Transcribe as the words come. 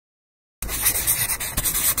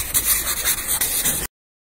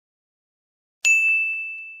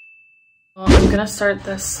I'm gonna start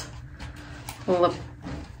this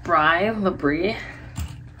Labrie.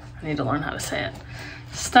 I need to learn how to say it.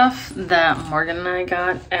 Stuff that Morgan and I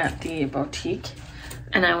got at the boutique,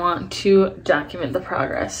 and I want to document the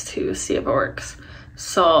progress to see if it works.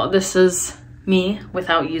 So this is me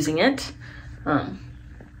without using it. Do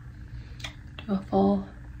a full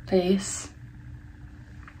face.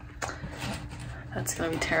 That's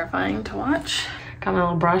gonna be terrifying to watch. Got my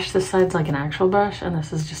little brush. This side's like an actual brush, and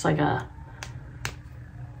this is just like a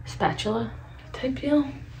spatula type deal.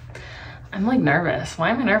 I'm like nervous. Why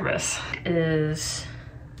am I nervous? Is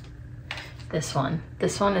this one.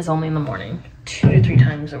 This one is only in the morning, 2 to 3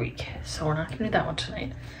 times a week. So we're not gonna do that one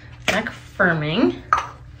tonight. Neck firming.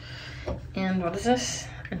 And what is this?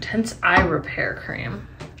 Intense eye repair cream.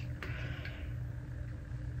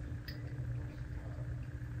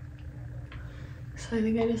 So I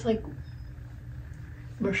think I just like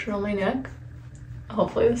brush it on my neck.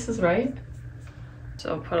 Hopefully this is right.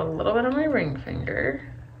 So put a little bit on my ring finger.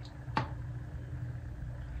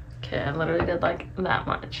 Okay, I literally did like that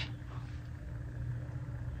much.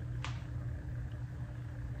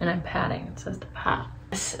 And I'm patting, it says to pat.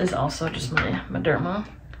 This is also just my Mederma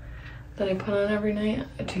that I put on every night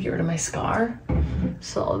to get rid of my scar.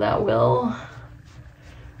 So that will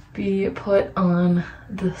be put on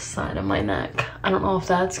the side of my neck. I don't know if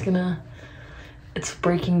that's gonna, it's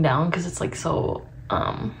breaking down because it's like so,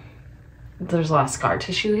 there's a lot of scar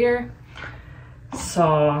tissue here.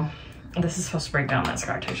 So this is supposed to break down that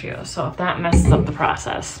scar tissue. So if that messes up the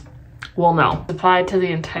process, we'll know. Apply to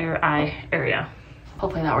the entire eye area.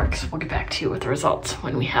 Hopefully that works. We'll get back to you with the results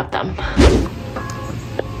when we have them.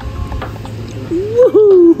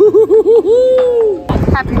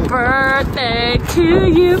 Happy birthday to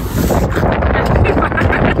you. Happy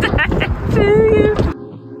birthday to you.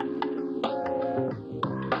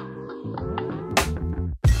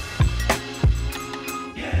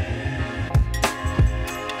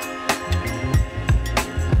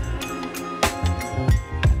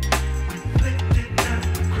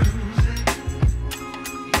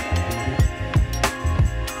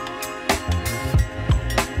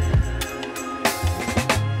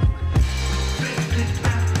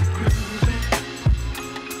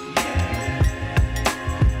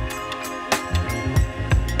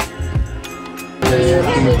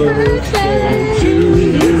 Happy birthday to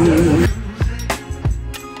you.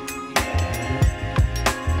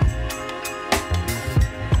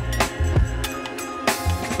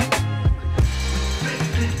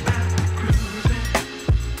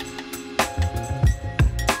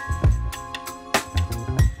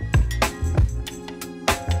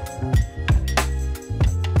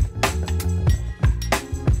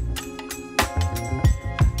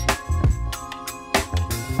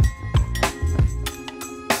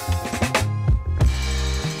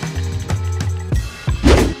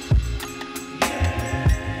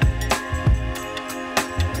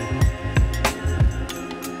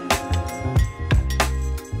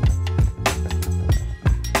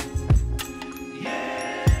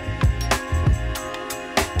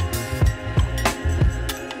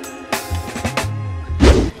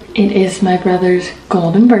 It is my brother's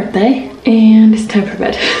golden birthday and it's time for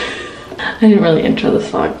bed. I didn't really intro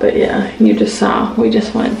this vlog, but yeah, you just saw. We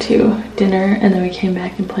just went to dinner and then we came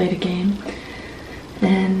back and played a game.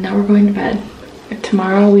 And now we're going to bed.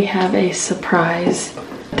 Tomorrow we have a surprise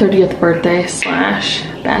 30th birthday /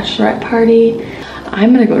 bachelorette party.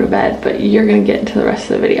 I'm gonna go to bed, but you're gonna get into the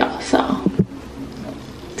rest of the video, so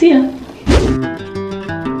see ya.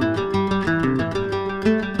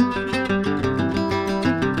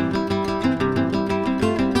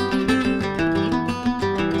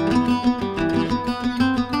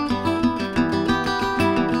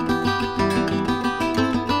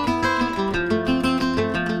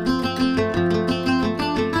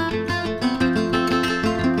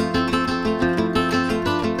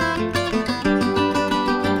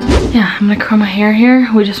 Yeah, I'm gonna curl my hair here.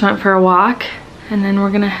 We just went for a walk and then we're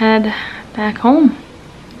gonna head back home.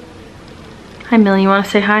 Hi Millie, you wanna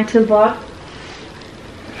say hi to the vlog?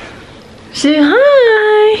 Say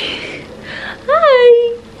hi!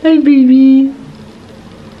 Hi! Hi baby!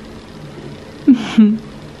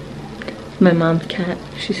 My mom's cat,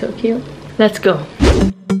 she's so cute. Let's go.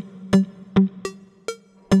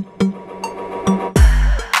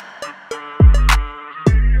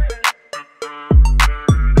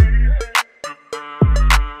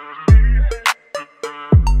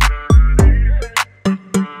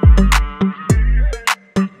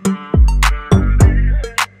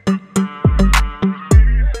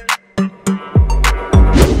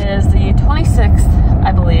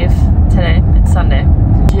 Sunday.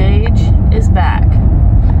 Jage is back.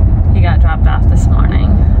 He got dropped off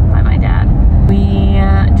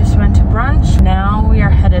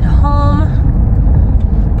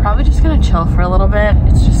chill for a little bit.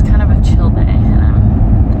 It's just kind of a chill day, and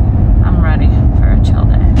I'm ready for a chill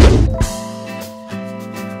day.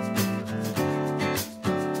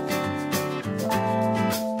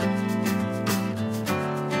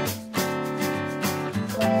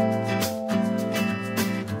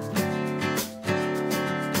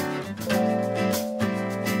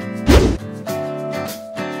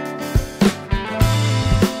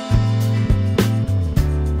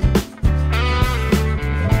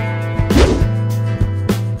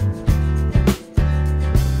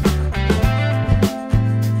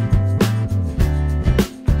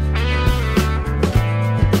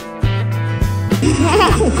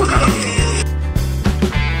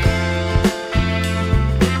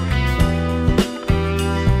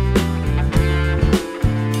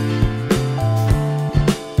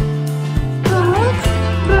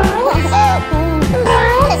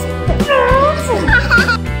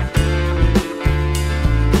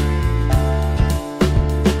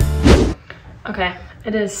 Okay,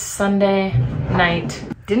 it is Sunday night.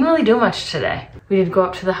 Didn't really do much today. We did go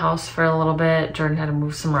up to the house for a little bit. Jordan had to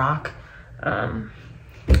move some rock. And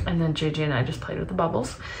then JJ and I just played with the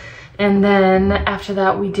bubbles. And then after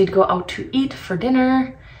that, we did go out to eat for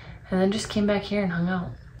dinner and then just came back here and hung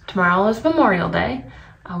out. Tomorrow is Memorial Day.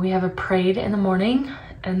 We have a parade in the morning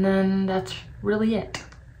and then that's really it.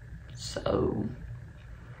 So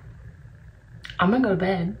I'm gonna go to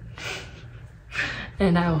bed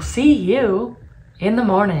and I will see you in the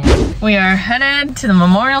morning. We are headed to the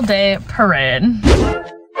Memorial Day parade.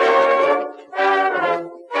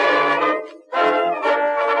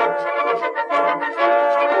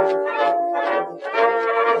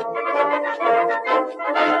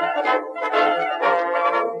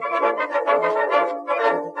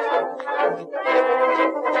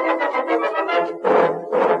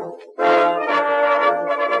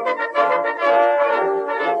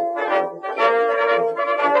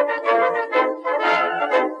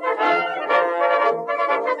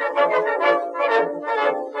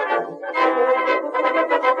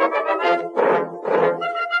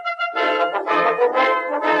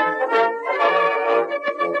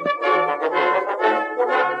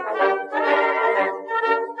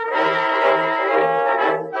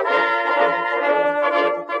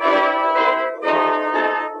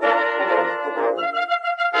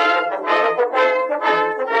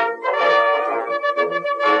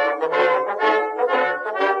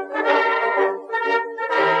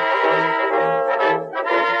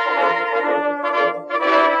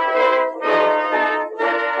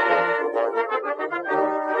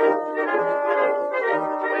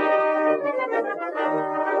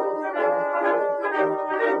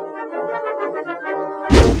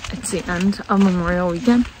 It's the end of Memorial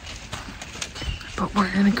Weekend, but we're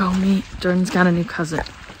gonna go meet, Jordan's got a new cousin.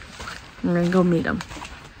 We're gonna go meet him.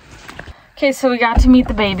 Okay, so we got to meet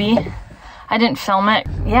the baby. I didn't film it.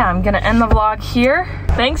 Yeah, I'm gonna end the vlog here.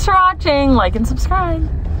 Thanks for watching, like and subscribe.